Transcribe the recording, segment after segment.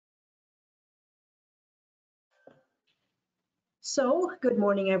So, good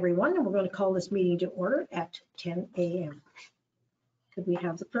morning, everyone, and we're going to call this meeting to order at 10 a.m. Could we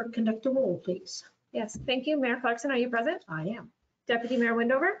have the clerk conduct the roll, please? Yes, thank you. Mayor Clarkson, are you present? I am. Deputy Mayor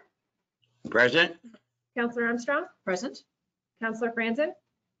Windover? Present. Councillor Armstrong? Present. Councillor Franzen?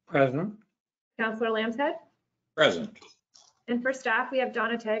 Present. Councillor Lambshead? Present. And for staff, we have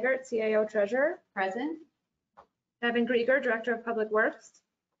Donna Taggart, CAO Treasurer. Present. Evan Grieger, Director of Public Works.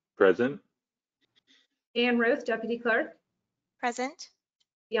 Present. Ann Ruth, Deputy Clerk. Present.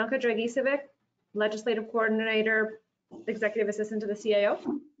 Bianca Dragicevic, Legislative Coordinator, Executive Assistant to the CAO.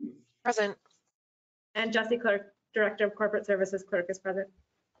 Present. And Jesse Clark, Director of Corporate Services. Clerk is present.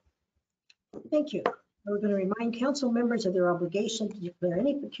 Thank you. We're going to remind council members of their obligation to declare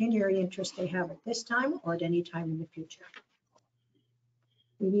any pecuniary interest they have at this time or at any time in the future.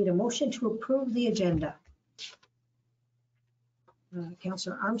 We need a motion to approve the agenda.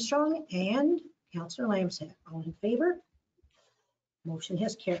 Councillor Armstrong and Councillor Lambshead, all in favor? Motion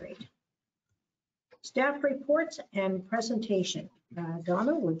has carried. Staff reports and presentation.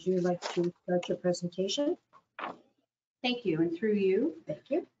 Donna, would you like to start your presentation? Thank you, and through you. Thank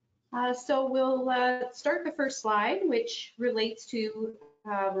you. So we'll start the first slide, which relates to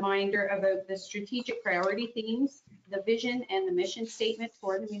a reminder about the strategic priority themes, the vision and the mission statement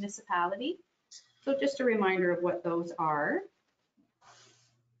for the municipality. So just a reminder of what those are.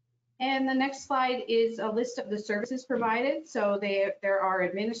 And the next slide is a list of the services provided. So there are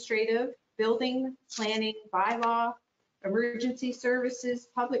administrative, building, planning, bylaw, emergency services,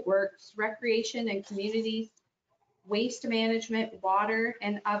 public works, recreation and communities, waste management, water,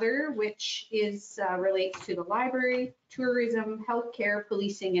 and other, which is relates to the library, tourism, healthcare,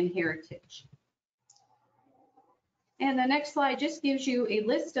 policing, and heritage. And the next slide just gives you a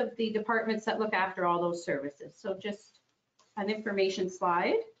list of the departments that look after all those services. So just an information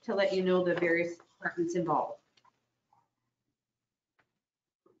slide to let you know the various departments involved.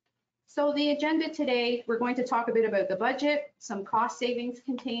 So the agenda today, we're going to talk a bit about the budget, some cost savings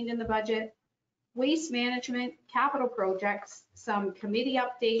contained in the budget, waste management, capital projects, some committee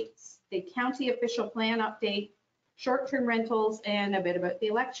updates, the county official plan update, short-term rentals, and a bit about the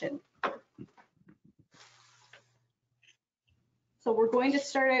election. So we're going to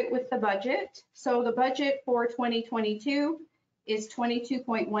start out with the budget. So the budget for 2022 is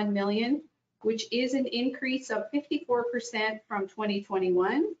 22.1 million, which is an increase of 54% from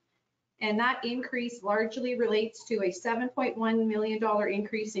 2021. And that increase largely relates to a $7.1 million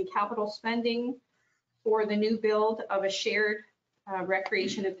increase in capital spending for the new build of a shared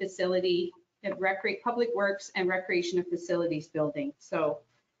recreation and facility, public works and recreation and facilities building. So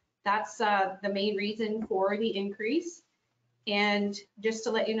that's the main reason for the increase. And just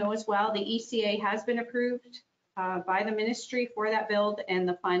to let you know as well, the ECA has been approved by the ministry for that build, and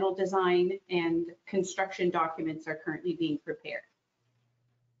the final design and construction documents are currently being prepared.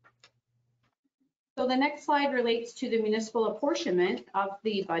 So the next slide relates to the municipal apportionment of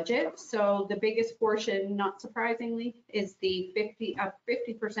the budget. So the biggest portion, not surprisingly, is the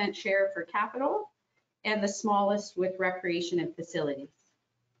 50% share for capital, and the smallest with recreation and facilities.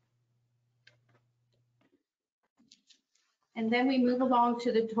 And then we move along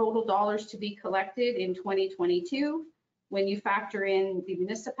to the total dollars to be collected in 2022 when you factor in the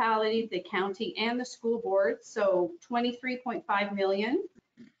municipality, the county, and the school board. So 23.5 million.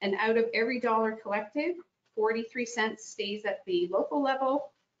 And out of every dollar collected, 43 cents stays at the local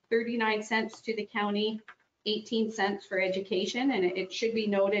level, 39 cents to the county, 18 cents for education. And it should be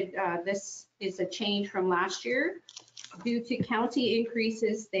noted, this is a change from last year. Due to county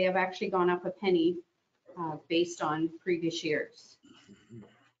increases, they have actually gone up a penny based on previous years.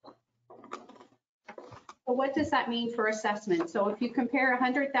 So what does that mean for assessment? So if you compare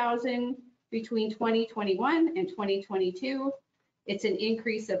 100,000 between 2021 and 2022, it's an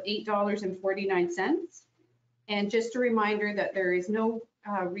increase of $8.49. And just a reminder that there is no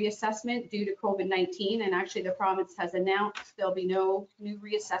reassessment due to COVID-19, and actually the province has announced there'll be no new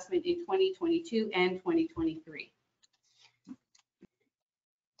reassessment in 2022 and 2023.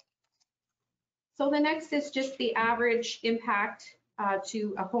 So the next is just the average impact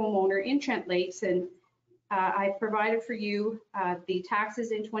to a homeowner in Trent Lakes, and I provided for you the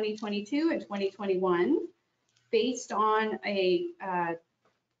taxes in 2022 and 2021 based on an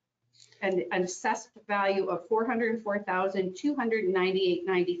assessed value of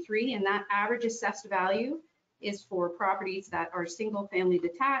 $404,298.93, and that average assessed value is for properties that are single family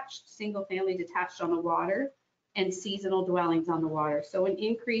detached on the water, and seasonal dwellings on the water. So an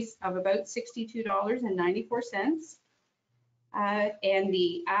increase of about $62.94. And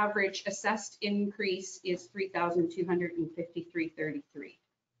the average assessed increase is $3,253.33.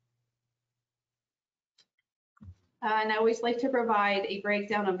 And I always like to provide a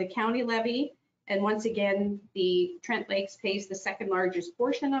breakdown of the county levy. And once again, the Trent Lakes pays the second largest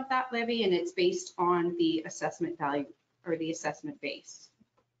portion of that levy, and it's based on the assessment value or the assessment base.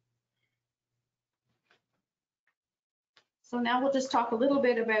 So now we'll just talk a little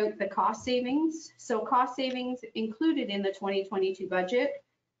bit about the cost savings. So cost savings included in the 2022 budget.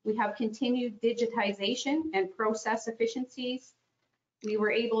 We have continued digitization and process efficiencies. We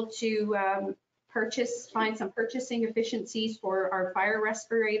were able to find some purchasing efficiencies for our fire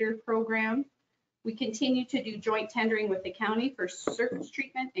respirator program. We continue to do joint tendering with the county for surface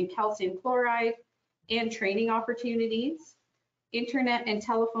treatment and calcium chloride and training opportunities. Internet and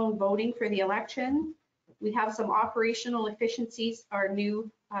telephone voting for the election. We have some operational efficiencies. Our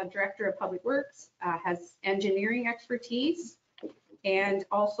new Director of Public Works has engineering expertise, and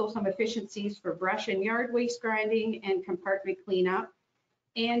also some efficiencies for brush and yard waste grinding and compartment cleanup,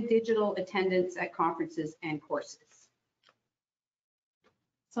 and digital attendance at conferences and courses.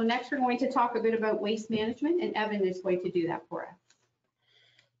 So next we're going to talk a bit about waste management, and Evan is going to do that for us.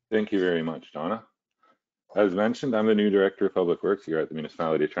 Thank you very much, Donna. As mentioned, I'm the new Director of Public Works here at the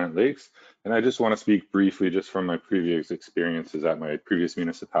Municipality of Trent Lakes, and I just want to speak briefly just from my previous experiences at my previous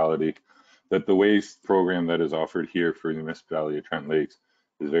municipality, that the waste program that is offered here for the Municipality of Trent Lakes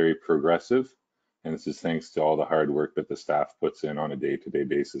is very progressive, and this is thanks to all the hard work that the staff puts in on a day-to-day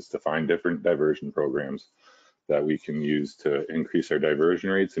basis to find different diversion programs that we can use to increase our diversion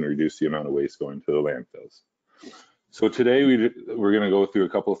rates and reduce the amount of waste going to the landfills. So today we're going to go through a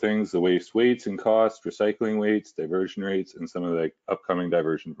couple of things: the waste weights and costs, recycling weights, diversion rates, and some of the upcoming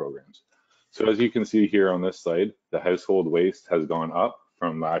diversion programs. So as you can see here on this slide, the household waste has gone up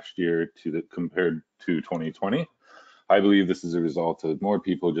from last year compared to 2020. I believe this is a result of more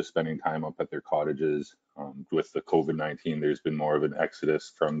people just spending time up at their cottages. With the COVID-19, there's been more of an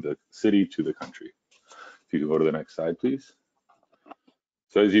exodus from the city to the country. If you could go to the next slide, please.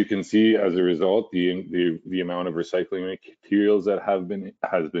 So as you can see, as a result, the amount of recycling materials that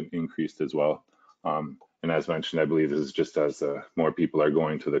has been increased as well. And as mentioned, I believe this is just as more people are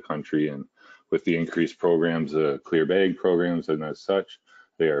going to the country, and with the increased programs, clear bag programs, and as such,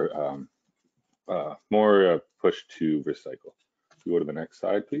 they are more pushed to recycle. If you go to the next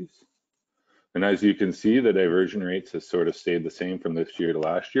slide, please. And as you can see, the diversion rates has sort of stayed the same from this year to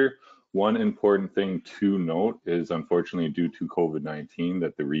last year. One important thing to note is, unfortunately, due to COVID-19,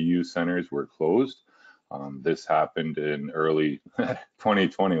 that the reuse centers were closed. This happened in early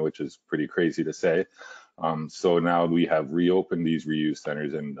 2020, which is pretty crazy to say. So now we have reopened these reuse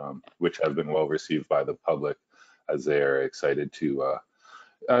centers, and which have been well received by the public, as they are excited to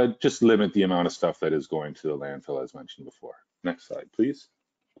just limit the amount of stuff that is going to the landfill, as mentioned before. Next slide, please.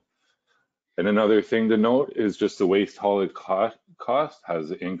 And another thing to note is just the waste haulage cost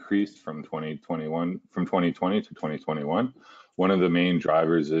has increased from 2020 to 2021. One of the main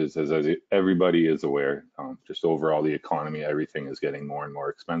drivers is, as everybody is aware, just overall the economy, everything is getting more and more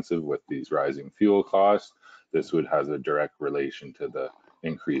expensive with these rising fuel costs. This has a direct relation to the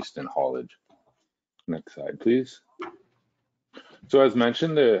increase in haulage. Next slide, please. So as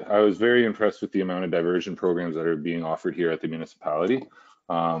mentioned, I was very impressed with the amount of diversion programs that are being offered here at the municipality.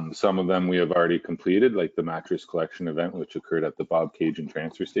 Some of them we have already completed, like the mattress collection event, which occurred at the Bob Cajun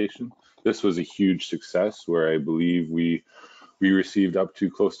transfer station. This was a huge success, where I believe we received up to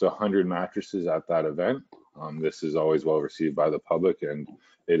close to 100 mattresses at that event. This is always well received by the public, and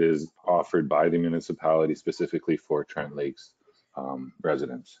it is offered by the municipality specifically for Trent Lakes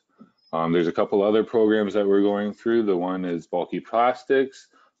residents. There's a couple other programs that we're going through. The one is bulky plastics.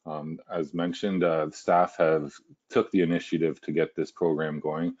 As mentioned, staff have took the initiative to get this program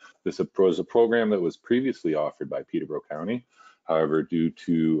going. This was a program that was previously offered by Peterborough County. However, due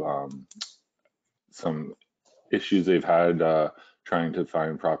to some issues they've had trying to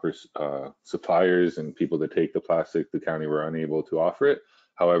find proper suppliers and people to take the plastic, the county were unable to offer it.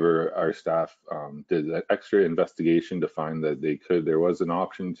 However, our staff did an extra investigation to find that there was an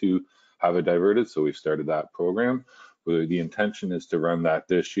option to have it diverted, so we started that program. The intention is to run that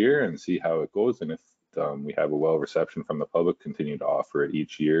this year and see how it goes, and if we have a well reception from the public, continue to offer it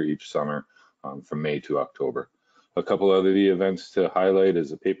each year, each summer, from May to October. A couple other events to highlight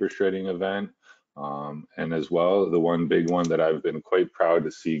is a paper shredding event, and as well, the one big one that I've been quite proud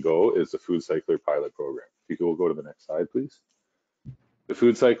to see go is the Food Cycler pilot program. If you will go to the next slide, please. The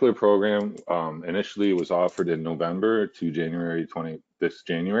Food Cycler program initially was offered in November to this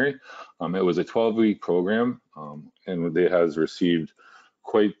January. It was a 12-week program, and it has received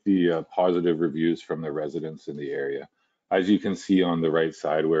quite the positive reviews from the residents in the area. As you can see on the right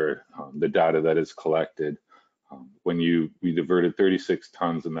side, where the data that is collected, we diverted 36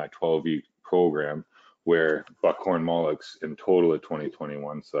 tons in that 12-week program, where buckhorn mullocks in total at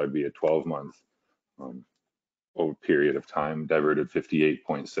 2021, so that'd be a 12-month over period of time, diverted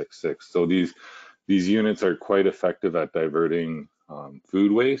 58.66. So these units are quite effective at diverting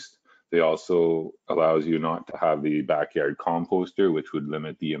food waste. They also allows you not to have the backyard composter, which would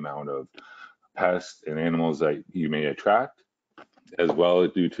limit the amount of pests and animals that you may attract. As well,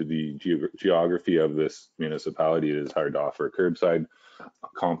 due to the geography of this municipality, it is hard to offer a curbside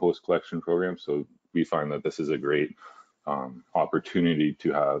compost collection program. So we find that this is a great opportunity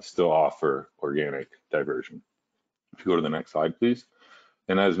to still offer organic diversion. If you go to the next slide, please.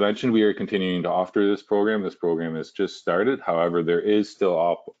 And as mentioned, we are continuing to offer this program. This program has just started. However, there is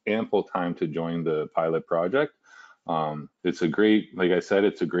still ample time to join the pilot project. It's a great, like I said,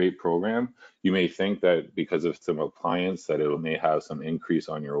 it's a great program. You may think that because of some appliance that it may have some increase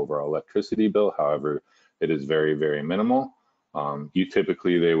on your overall electricity bill. However, it is very, very minimal.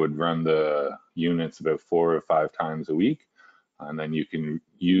 Typically, they would run the units about 4 or 5 times a week, and then you can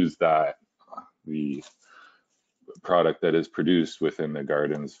use that, the product that is produced within the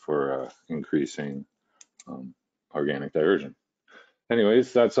gardens for increasing organic diversion.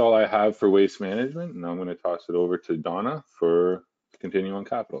 Anyways, that's all I have for waste management, and I'm going to toss it over to Donna for continue on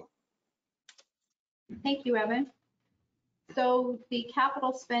capital. Thank you, Evan. So the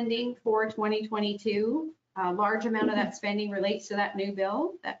capital spending for 2022, a large amount of that spending relates to that new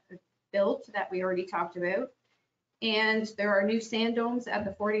build that we already talked about. And there are new sand domes at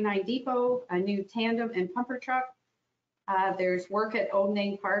the 49 depot, a new tandem and pumper truck. There's work at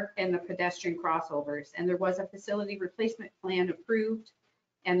Odening Park and the pedestrian crossovers. And there was a facility replacement plan approved.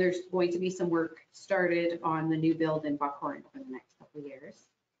 And there's going to be some work started on the new build in Buckhorn over the next couple of years.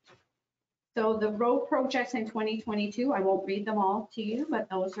 So the road projects in 2022, I won't read them all to you, but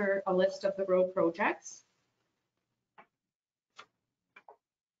those are a list of the road projects.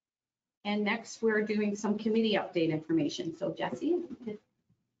 And next, we're doing some committee update information. So Jessie.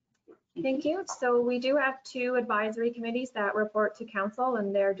 Thank you. So we do have 2 advisory committees that report to council,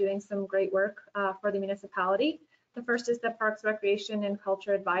 and they're doing some great work for the municipality. The first is the Parks, Recreation and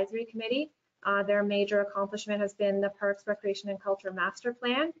Culture Advisory Committee. Their major accomplishment has been the Parks, Recreation and Culture Master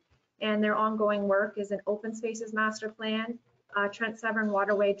Plan, and their ongoing work is an Open Spaces Master Plan, Trent Severn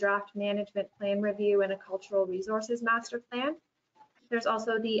Waterway Draft Management Plan Review, and a Cultural Resources Master Plan. There's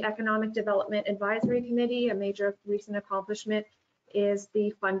also the Economic Development Advisory Committee. A major recent accomplishment is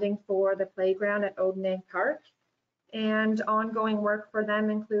the funding for the playground at Odening Park. And ongoing work for them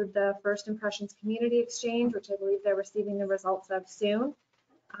include the First Impressions Community Exchange, which I believe they're receiving the results of soon.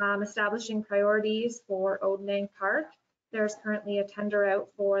 Establishing priorities for Odening Park. There's currently a tender out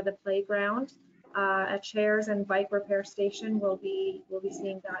for the playground. A chairs and bike repair station will be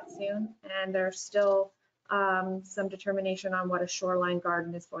seeing that soon. And there's still some determination on what a shoreline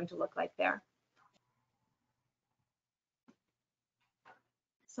garden is going to look like there.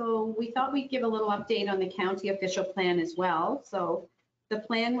 So we thought we'd give a little update on the county official plan as well. So the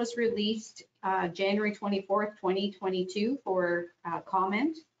plan was released January 24th, 2022 for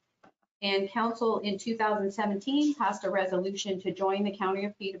comment. And council in 2017 passed a resolution to join the County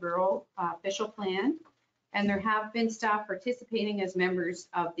of Peterborough official plan. And there have been staff participating as members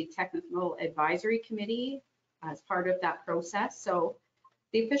of the Technical Advisory Committee as part of that process. So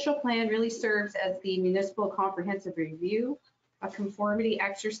the official plan really serves as the municipal comprehensive review, a conformity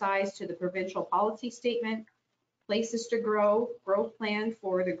exercise to the provincial policy statement, places to grow, growth plan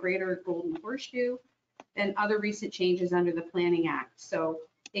for the greater Golden Horseshoe, and other recent changes under the Planning Act. So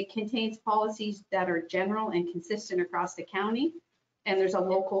it contains policies that are general and consistent across the county, and there's a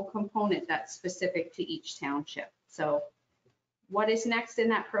local component that's specific to each township. So what is next in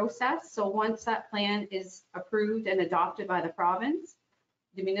that process? So once that plan is approved and adopted by the province,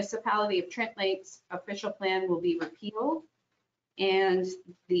 the Municipality of Trent Lake's official plan will be repealed, and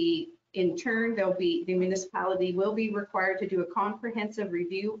in turn, the municipality will be required to do a comprehensive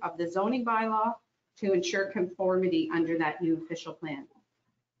review of the zoning bylaw to ensure conformity under that new official plan.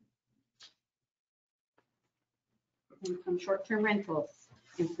 And some short-term rentals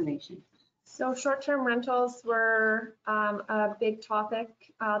information. So short-term rentals were a big topic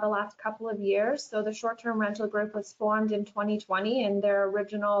the last couple of years. So the short-term rental group was formed in 2020, and their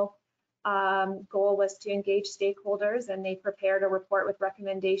original goal was to engage stakeholders, and they prepared a report with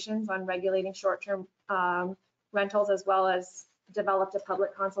recommendations on regulating short-term rentals, as well as developed a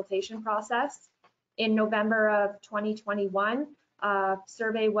public consultation process. In November of 2021, a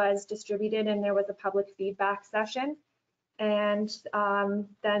survey was distributed and there was a public feedback session. And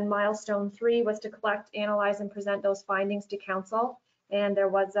then milestone 3 was to collect, analyze, and present those findings to council. And there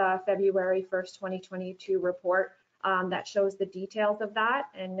was a February 1st, 2022 report that shows the details of that.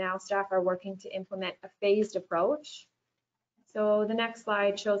 And now staff are working to implement a phased approach. So the next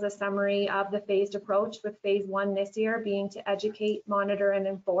slide shows a summary of the phased approach, with phase 1 this year being to educate, monitor, and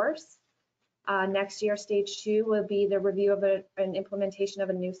enforce. Next year, stage 2 will be the review of an implementation of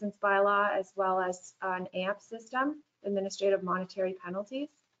a nuisance bylaw, as well as an AMP system, administrative monetary penalties.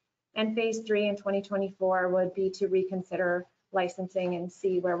 And phase 3 in 2024 would be to reconsider licensing and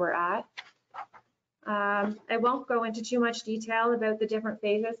see where we're at. I won't go into too much detail about the different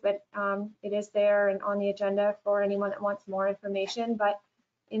phases, but it is there and on the agenda for anyone that wants more information. But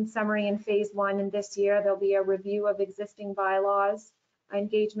in summary, in phase 1 in this year, there'll be a review of existing bylaws,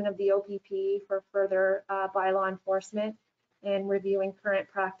 engagement of the OPP for further bylaw enforcement, and reviewing current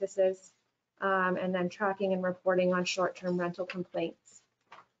practices, and then tracking and reporting on short-term rental complaints.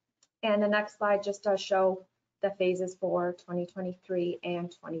 And the next slide just does show the phases for 2023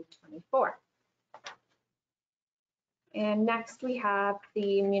 and 2024. And next we have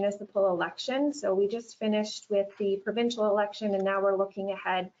the municipal election. So we just finished with the provincial election, and now we're looking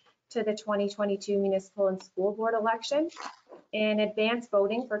ahead to the 2022 municipal and school board election. And advanced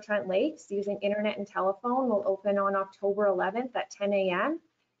voting for Trent Lakes using internet and telephone will open on October 11th at 10 a.m.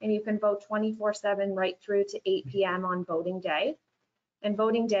 And you can vote 24/7 right through to 8 p.m. on voting day. And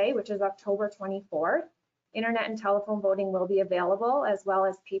voting day, which is October 24th, internet and telephone voting will be available, as well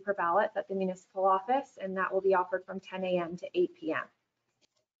as paper ballots at the municipal office, and that will be offered from 10 a.m. to 8 p.m.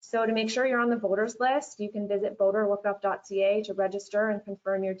 So to make sure you're on the voters list, you can visit voterlookup.ca to register and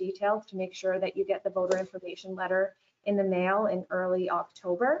confirm your details to make sure that you get the voter information letter in the mail in early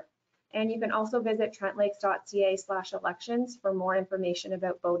October. And you can also visit trentlakes.ca/elections for more information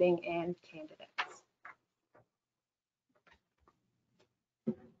about voting and candidates.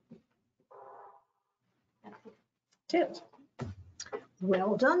 That's it.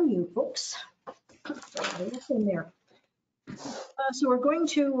 Well done, you folks. What's in there? So we're going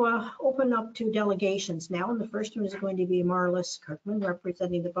to open up to delegations now, and the first one is going to be Marlis Kirkman,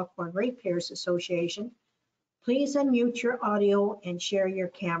 representing the Buckhorn Ratepayers Association. Please unmute your audio and share your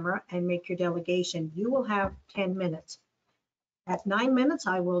camera and make your delegation. You will have 10 minutes. At 9 minutes,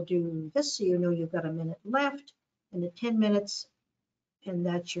 I will do this, so you know you've got a minute left, and at 10 minutes, and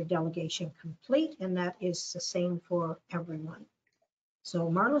that's your delegation complete, and that is the same for everyone. So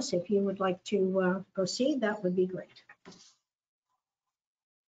Marlis, if you would like to proceed, that would be great.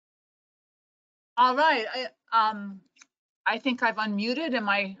 All right, I think I've unmuted. Am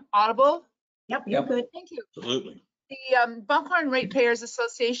I audible? Yep, you're good. Thank you. Absolutely. The Buckhorn Ratepayers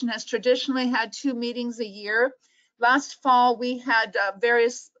Association has traditionally had 2 meetings a year. Last fall, we had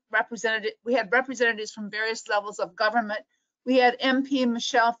representatives from various levels of government. We had MP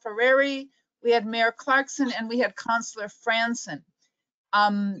Michelle Ferreri, we had Mayor Clarkson, and we had Councillor Franson.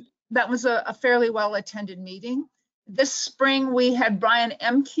 That was a fairly well-attended meeting. This spring, we had Brian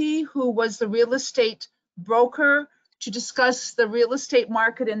Emke, who was the real estate broker, to discuss the real estate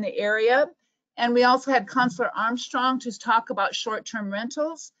market in the area. And we also had Councillor Armstrong to talk about short-term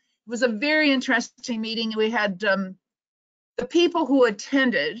rentals. It was a very interesting meeting. We had the people who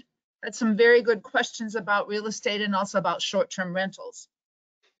attended had some very good questions about real estate and also about short-term rentals.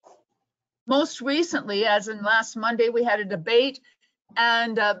 Most recently, as in last Monday, we had a debate,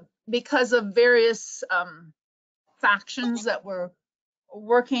 and because of various factions that were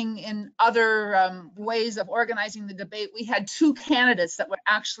working in other ways of organizing the debate, we had 2 candidates that were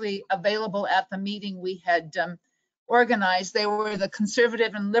actually available at the meeting we had organized. They were the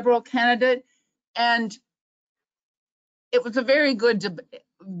Conservative and Liberal candidate, and it was a very good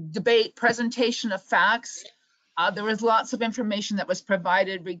debate, presentation of facts. There was lots of information that was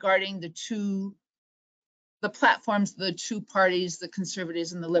provided regarding the platforms, the 2 parties, the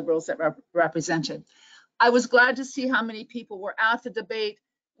Conservatives and the Liberals that represented. I was glad to see how many people were at the debate.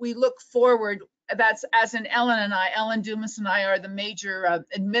 We look forward, that's as in Ellen and I, Ellen Dumas and I are the major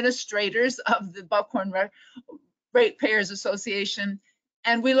administrators of the Buckhorn Ratepayers Association.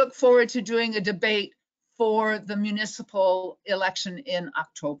 And we look forward to doing a debate for the municipal election in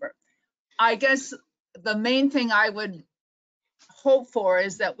October. I guess the main thing I would hope for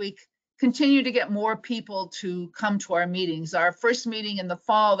is that we continue to get more people to come to our meetings. Our first meeting in the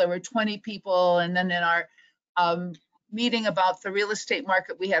fall, there were 20 people, and then in our meeting about the real estate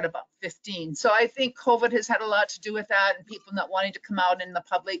market, we had about 15. So I think COVID has had a lot to do with that, and people not wanting to come out in the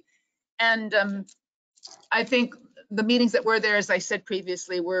public. And I think the meetings that were there, as I said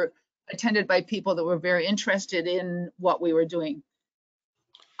previously, were attended by people that were very interested in what we were doing.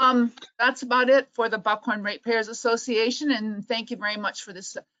 That's about it for the Buckhorn Ratepayers Association, and thank you very much for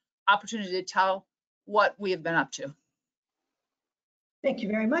this opportunity to tell what we have been up to. Thank you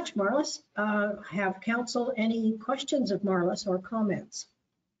very much, Marlis. Have council any questions of Marlis or comments?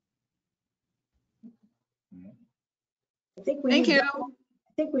 I think we Thank need you.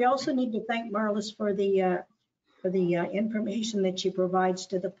 I think we also need to thank Marlis for the information that she provides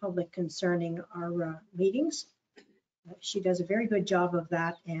to the public concerning our meetings. She does a very good job of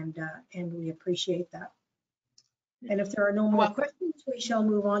that, and we appreciate that. And if there are no more questions, we shall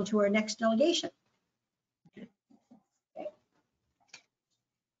move on to our next delegation. Okay.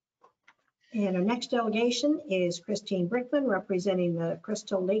 And our next delegation is Christine Brickman, representing the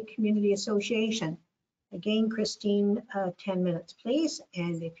Crystal Lake Community Association. Again, Christine, 10 minutes, please.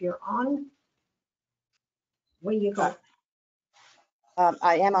 And if you're on, where you go.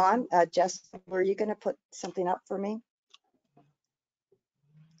 I am on. Jess, were you going to put something up for me?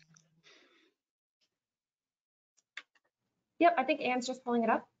 Yep, I think Anne's just pulling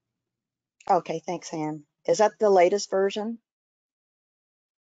it up. Okay, thanks, Anne. Is that the latest version?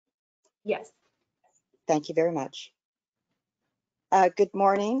 Yes. Thank you very much. Good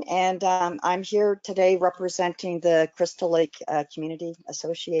morning, and I'm here today representing the Crystal Lake Community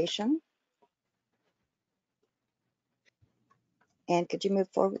Association. And could you move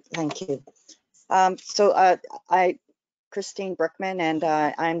forward? Thank you. Christine Brickman, and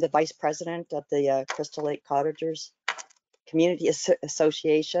I'm the Vice President of the Crystal Lake Cottagers Community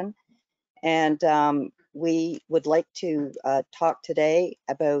Association. And we would like to talk today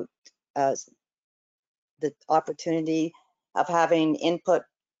about the opportunity of having input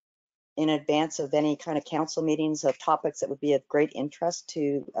in advance of any kind of council meetings of topics that would be of great interest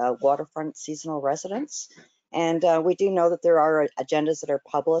to waterfront seasonal residents. And we do know that there are agendas that are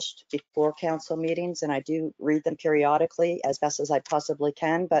published before council meetings, and I do read them periodically as best as I possibly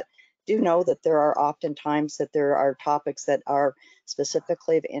can, but do know that there are often times that there are topics that are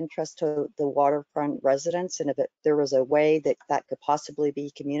specifically of interest to the waterfront residents, and if there was a way that that could possibly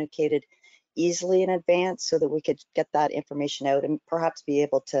be communicated easily in advance so that we could get that information out and perhaps be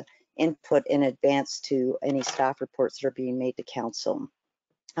able to input in advance to any staff reports that are being made to council.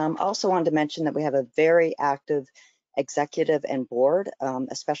 Also wanted to mention that we have a very active executive and board,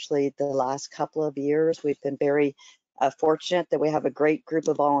 especially the last couple of years. We've been very fortunate that we have a great group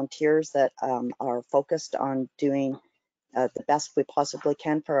of volunteers that are focused on doing the best we possibly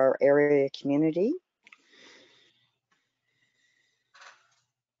can for our area community.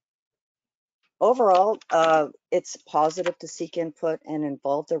 Overall, it's positive to seek input and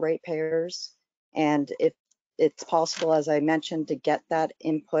involve the ratepayers. And if it's possible, as I mentioned, to get that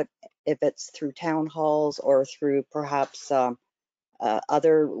input, if it's through town halls or through perhaps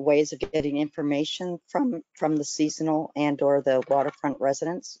other ways of getting information from the seasonal and or the waterfront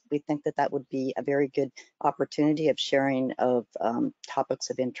residents, we think that that would be a very good opportunity of sharing of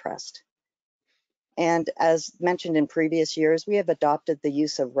topics of interest. And as mentioned in previous years, we have adopted the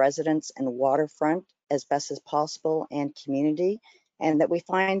use of residents and waterfront as best as possible and community, and that we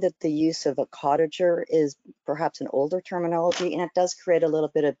find that the use of a cottager is perhaps an older terminology, and it does create a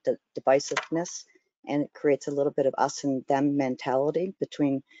little bit of divisiveness, and it creates a little bit of us and them mentality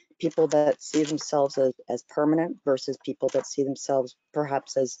between people that see themselves as permanent versus people that see themselves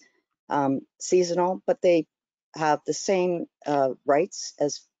perhaps as seasonal, but they have the same rights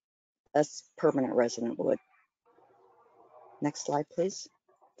as a permanent resident would. Next slide, please.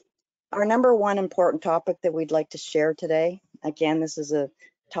 Our number one important topic that we'd like to share today, again, this is a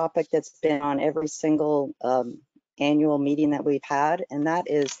topic that's been on every single annual meeting that we've had, and that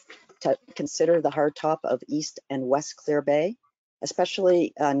is to consider the hardtop of East and West Clear Bay,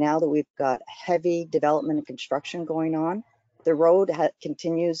 especially now that we've got heavy development and construction going on. The road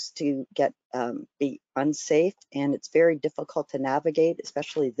continues to be unsafe, and it's very difficult to navigate,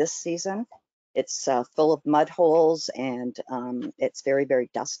 especially this season. It's full of mud holes, and it's very,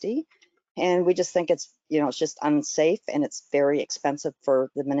 very dusty. And we just think it's just unsafe, and it's very expensive for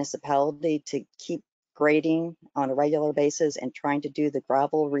the municipality to keep grading on a regular basis and trying to do the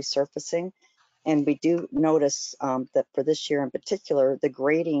gravel resurfacing. And we do notice that for this year in particular, the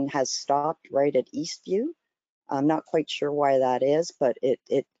grading has stopped right at Eastview. I'm not quite sure why that is, but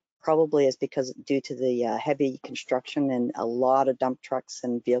it probably is because due to the heavy construction and a lot of dump trucks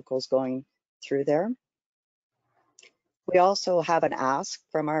and vehicles going through there. We also have an ask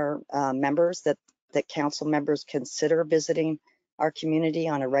from our members that council members consider visiting our community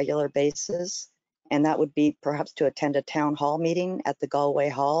on a regular basis, and that would be perhaps to attend a town hall meeting at the Galway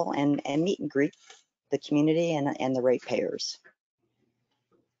Hall and meet and greet the community and the ratepayers.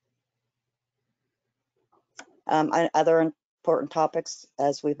 Other important topics,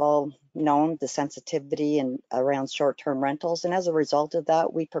 as we've all known, the sensitivity and around short-term rentals, and as a result of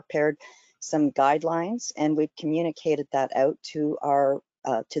that, we prepared some guidelines, and we've communicated that out to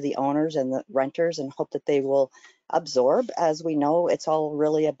to the owners and the renters, and hope that they will absorb. As we know, it's all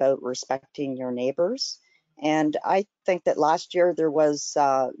really about respecting your neighbors. And I think that last year there was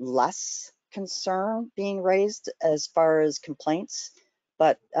less concern being raised as far as complaints,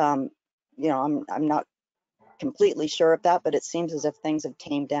 but you know, I'm not completely sure of that, but it seems as if things have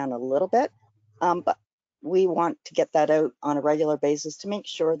tamed down a little bit. But we want to get that out on a regular basis to make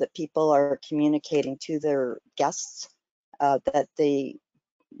sure that people are communicating to their guests that the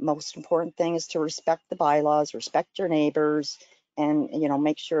most important thing is to respect the bylaws, respect your neighbors, and, you know,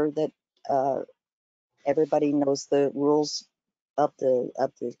 make sure that everybody knows the rules of the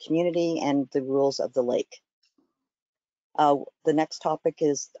community and the rules of the lake. The next topic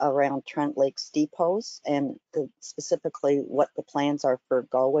is around Trent Lakes depots, and specifically what the plans are for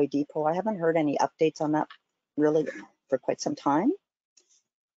Galway Depot. I haven't heard any updates on that really for quite some time.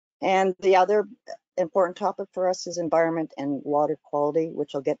 And the other important topic for us is environment and water quality,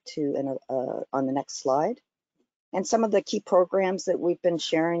 which I'll get to on the next slide. And some of the key programs that we've been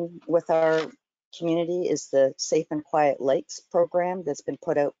sharing with our community is the Safe and Quiet Lakes program that's been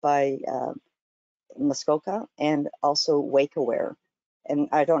put out by Muskoka, and also Wake Aware. And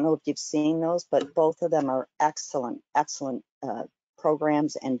I don't know if you've seen those, but both of them are excellent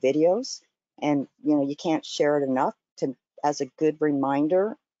programs and videos. And you know, you can't share it enough as a good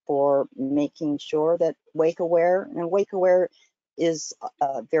reminder for making sure that Wake Aware is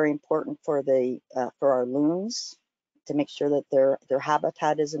very important for for our loons, to make sure that their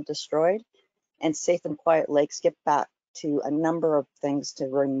habitat isn't destroyed. And Safe and Quiet Lakes get back to a number of things to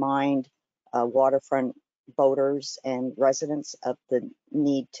remind waterfront boaters and residents of the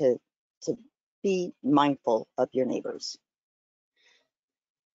need to be mindful of your neighbors.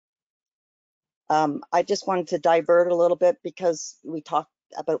 I just wanted to divert a little bit because we talk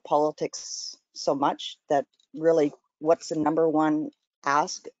about politics so much that really, what's the number one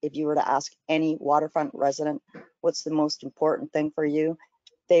ask? If you were to ask any waterfront resident, what's the most important thing for you?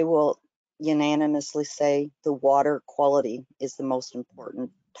 They will unanimously say the water quality is the most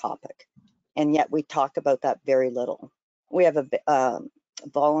important topic. And yet we talk about that very little. We have a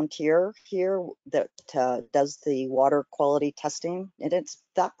volunteer here that does the water quality testing, and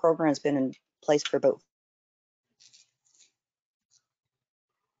that program has been in place for about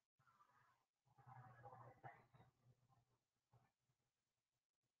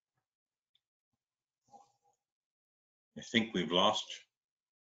I think we've lost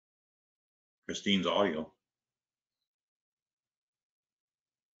Christine's audio.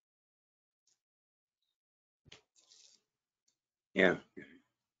 Yeah.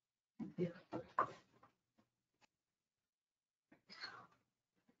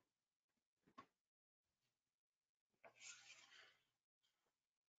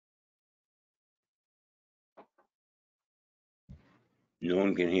 No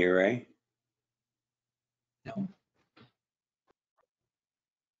one can hear, eh? No.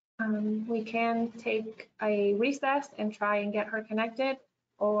 We can take a recess and try and get her connected,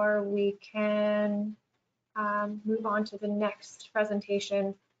 or we can move on to the next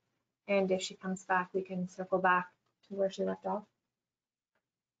presentation. And if she comes back, we can circle back to where she left off.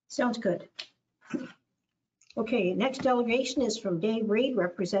 Sounds good. Okay, next delegation is from Dave Reed,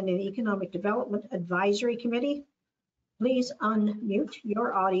 representing the Economic Development Advisory Committee. Please unmute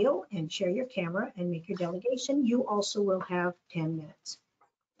your audio and share your camera and make your delegation. You also will have 10 minutes.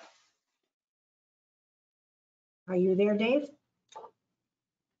 Are you there, Dave?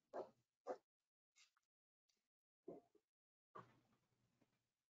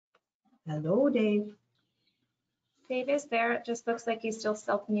 Hello, Dave. Dave is there. It just looks like he's still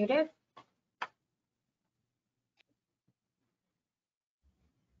self-muted.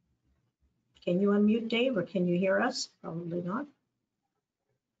 Can you unmute Dave, or can you hear us? Probably not.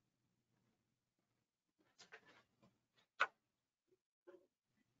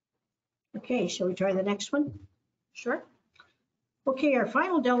 Okay, shall we try the next one? Sure. Okay, our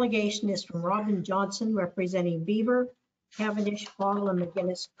final delegation is from Robin Johnson, representing Beaver, Cavendish, Bottle, and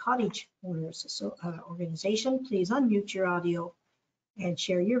McGinnis Cottage Owners Organization. Please unmute your audio and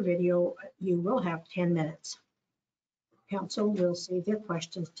share your video. You will have 10 minutes. Council will save their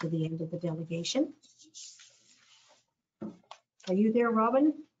questions to the end of the delegation. Are you there,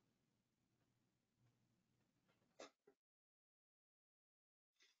 Robin?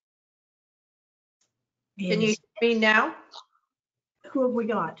 Can you hear me now? Who have we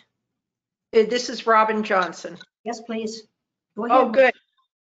got? This is Robin Johnson. Yes, please. Go ahead. Oh, good.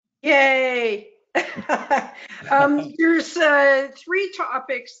 Yay. There's three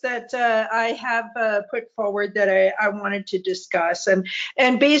topics that I have put forward that I wanted to discuss, and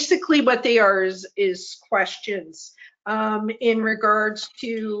basically what they are is questions in regards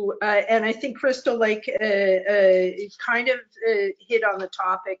to, and I think Crystal Lake kind of hit on the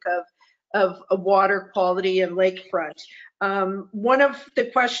topic of water quality and lakefront. One of the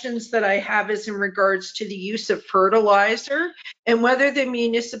questions that I have is in regards to the use of fertilizer and whether the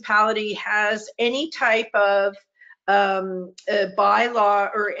municipality has any type of a bylaw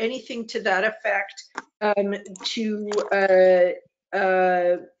or anything to that effect to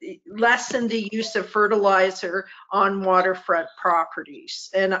lessen the use of fertilizer on waterfront properties.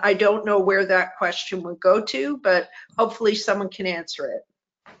 And I don't know where that question would go to, but hopefully someone can answer it.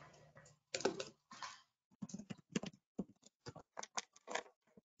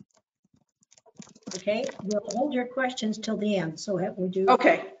 Okay, we'll hold your questions till the end, so have we do.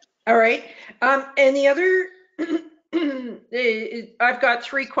 Okay, all right. And the other, I've got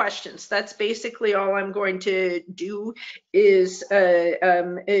three questions. That's basically all I'm going to do is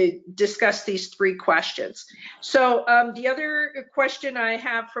discuss these three questions. So the other question I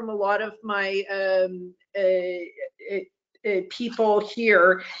have from a lot of my people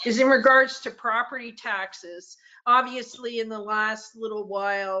here is in regards to property taxes. Obviously, in the last little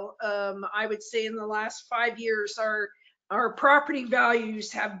while, I would say in the last 5 years, our property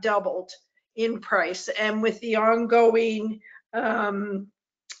values have doubled in price. And with the ongoing COVID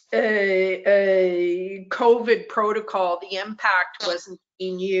protocol, the impact wasn't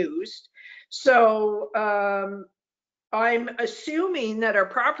being used. So I'm assuming that our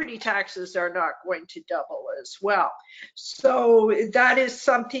property taxes are not going to double as well. So that is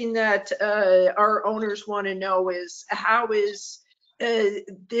something that our owners want to know is how is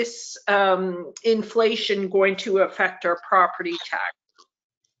this inflation going to affect our property tax?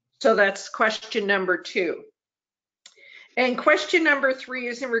 So that's question number 2. And question number 3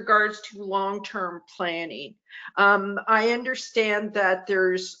 is in regards to long-term planning. I understand that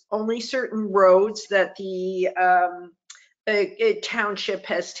there's only certain roads that the a township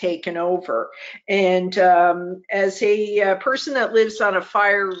has taken over. And as a person that lives on a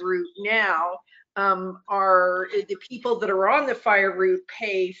fire route now, are the people that are on the fire route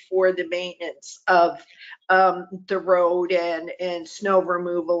pay for the maintenance of the road and snow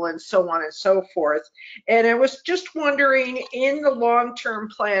removal and so on and so forth. And I was just wondering in the long-term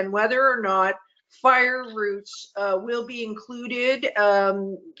plan whether or not fire routes will be included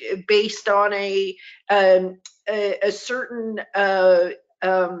based on a certain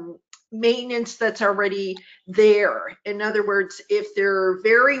maintenance that's already there. In other words, if they're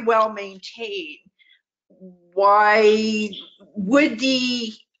very well maintained, why would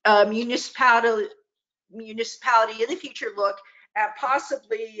the municipality in the future look at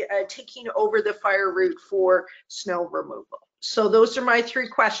possibly taking over the fire route for snow removal? So those are my 3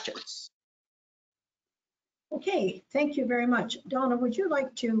 questions. Okay, thank you very much. Donna, would you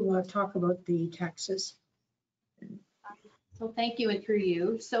like to talk about the taxes? So thank you, and through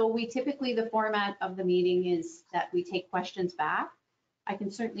you. So we typically, the format of the meeting is that we take questions back. I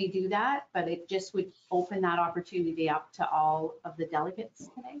can certainly do that, but it just would open that opportunity up to all of the delegates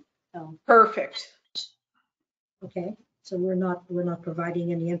today. So Perfect. Okay, so we're not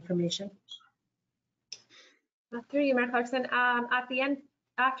providing any information. Through you, Mayor Clarkson. At the end,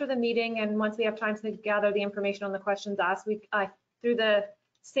 after the meeting, and once we have time to gather the information on the questions asked, we through the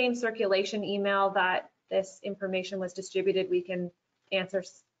same circulation email that this information was distributed, we can answer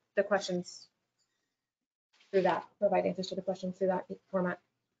the questions through that, provide answers to the questions through that format.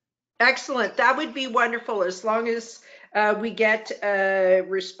 Excellent. That would be wonderful as long as we get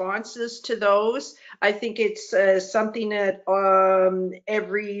responses to those. I think it's something that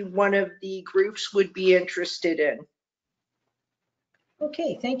every one of the groups would be interested in.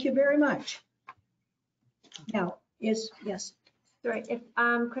 Okay, thank you very much. Now, yes. Right. If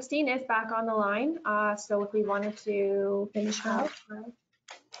Christine is back on the line, so if we wanted to Finish her.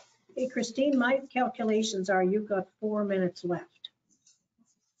 Hey, Christine, my calculations are you've got 4 minutes left.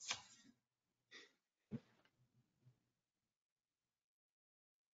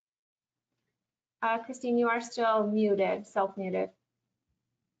 Christine, you are still muted, self-muted.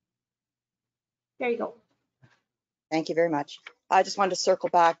 There you go. Thank you very much. I just wanted to circle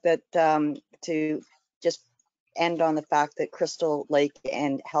back that to just end on the fact that Crystal Lake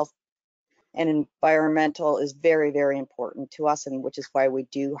and health and environmental is very, very important to us, and which is why we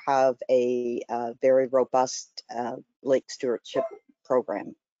do have a very robust lake stewardship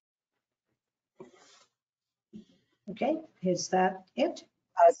program. Okay, is that it?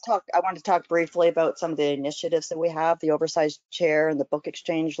 I want to talk briefly about some of the initiatives that we have. The oversized chair and the book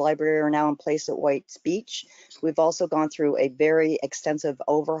exchange library are now in place at White's Beach. We've also gone through a very extensive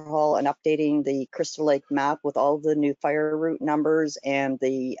overhaul and updating the Crystal Lake map with all the new fire route numbers and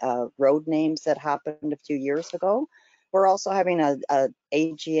the road names that happened a few years ago. We're also having a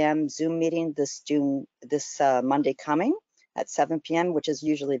AGM Zoom meeting this Monday coming at 7 p.m., which is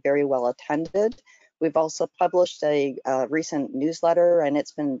usually very well attended. We've also published a recent newsletter, and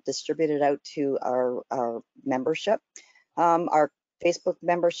it's been distributed out to our membership. Our Facebook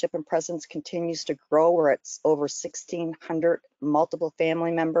membership and presence continues to grow. We're at over 1,600 multiple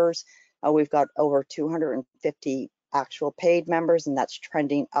family members. We've got over 250 actual paid members, and that's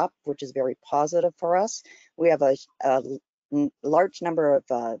trending up, which is very positive for us. We have a large number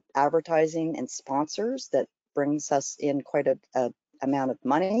of advertising and sponsors that brings us in quite a amount of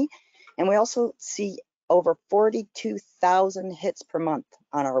money. And we also see over 42,000 hits per month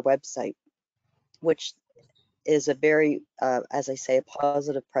on our website, which is a very, as I say, a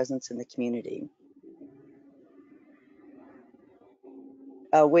positive presence in the community.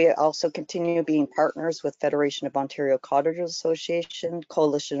 We also continue being partners with Federation of Ontario Cottagers Association,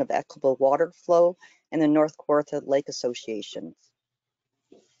 Coalition of Equitable Water Flow, and the North Kawartha Lake Association.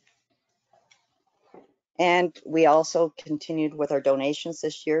 And we also continued with our donations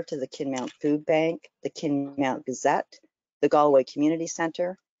this year to the Kinmount Food Bank, the Kinmount Gazette, the Galway Community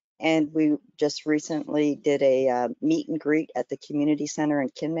Center, and we just recently did a meet and greet at the Community Center in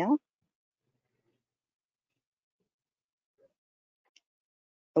Kinmount.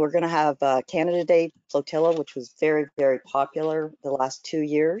 We're going to have Canada Day Flotilla, which was very, very popular the last 2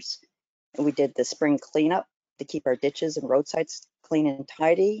 years. And we did the spring cleanup to keep our ditches and roadsides clean and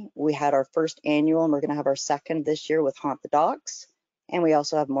tidy. We had our first annual, and we're going to have our second this year with Haunt the Docks. And we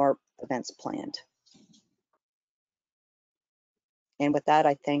also have more events planned. And with that,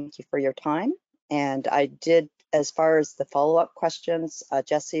 I thank you for your time. And I did, as far as the follow-up questions,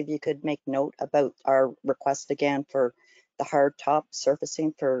 Jesse, if you could make note about our request again for the hard top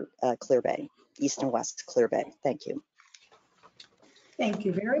surfacing for Clear Bay, East and West Clear Bay. Thank you. Thank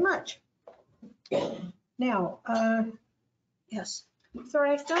you very much. Now, yes.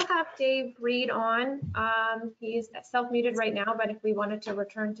 Sorry, I still have Dave Reed on. He's self-muted right now, but if we wanted to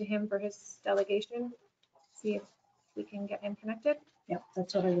return to him for his delegation, see if we can get him connected. Yep,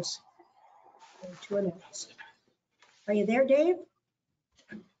 that's what I was going to announce. Are you there, Dave?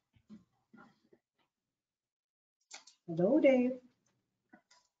 Hello, Dave.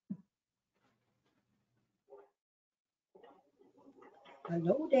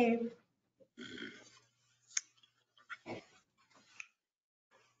 Hello, Dave.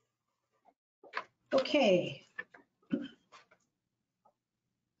 Okay.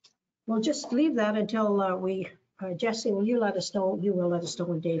 We'll just leave that until Jesse, will you let us know? You will let us know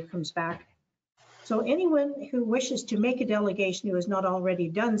when Dave comes back. So anyone who wishes to make a delegation who has not already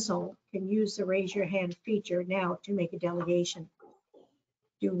done so can use the raise your hand feature now to make a delegation.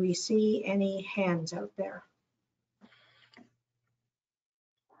 Do we see any hands out there?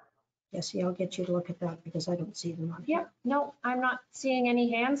 Jesse, I'll get you to look at that because I don't see them on here. Yep, no, I'm not seeing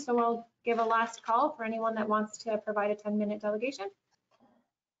any hands, so I'll give a last call for anyone that wants to provide a 10-minute delegation.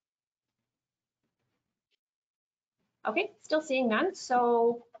 Okay, still seeing none.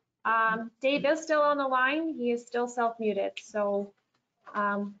 So Dave is still on the line. He is still self-muted. So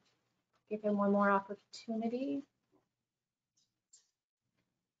give him one more opportunity.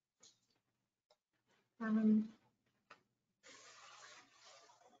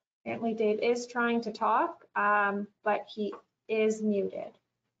 Apparently Dave is trying to talk, but he is muted.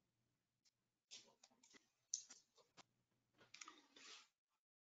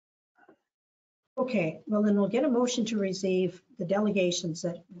 Okay, well then we'll get a motion to receive the delegations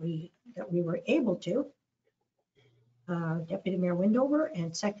that we were able to. Deputy Mayor Windover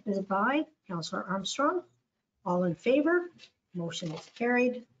and seconded by Councillor Armstrong. All in favor? Motion is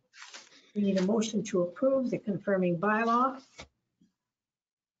carried. We need a motion to approve the confirming bylaw.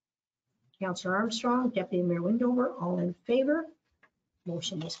 Councillor Armstrong, Deputy Mayor Windover, all in favor?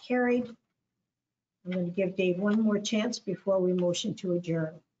 Motion is carried. I'm going to give Dave one more chance before we motion to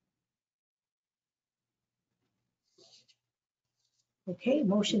adjourn. Okay,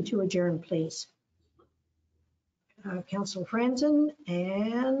 motion to adjourn, please. Councillor Franzen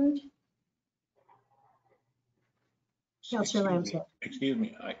and Councillor Lambsdale. Excuse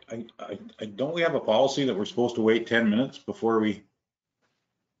me, I don't we have a policy that we're supposed to wait 10 minutes before we?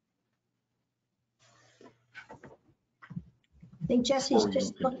 I think Jesse's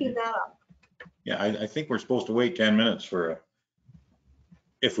just looking that up. Yeah, I think we're supposed to wait 10 minutes for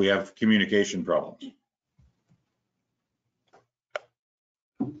if we have communication problems.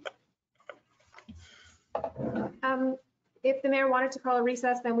 If the mayor wanted to call a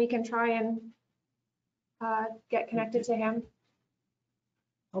recess, then we can try and get connected to him.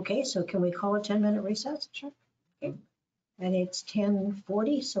 Okay, so can we call a 10-minute recess? Sure. Okay. And it's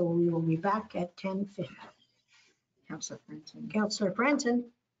 10:40, so we will be back at 10:50. Councillor Franson. Councillor Franson,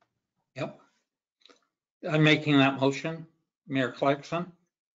 Yep. I'm making that motion, Mayor Clarkson.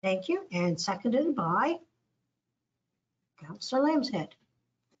 thank you, and seconded by Councillor Lambshead.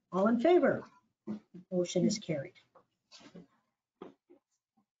 All in favor? Motion is carried.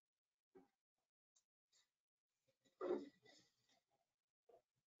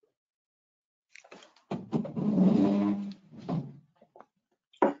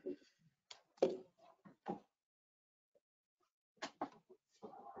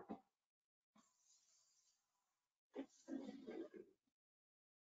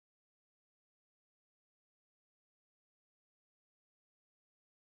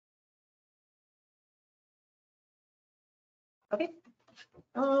 Okay,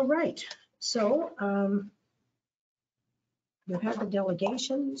 all right, so we've had the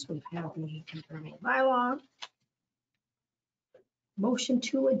delegations, we've had the confirming bylaw. Motion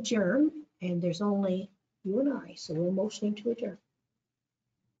to adjourn, and there's only you and I, so we're motioning to adjourn.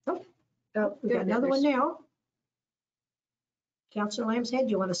 Oh, we got another one now. Councillor Lambshead,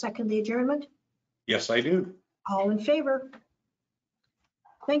 do you want to second the adjournment? Yes, I do. All in favor?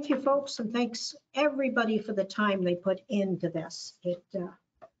 Thank you, folks, and thanks everybody for the time they put into this.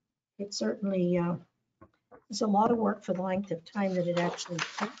 It certainly is a lot of work for the length of time that it actually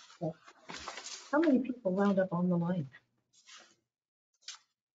takes. So how many people wound up on the line?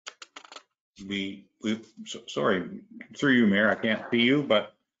 Sorry, through you, Mayor, I can't see you,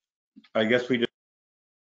 but I guess we just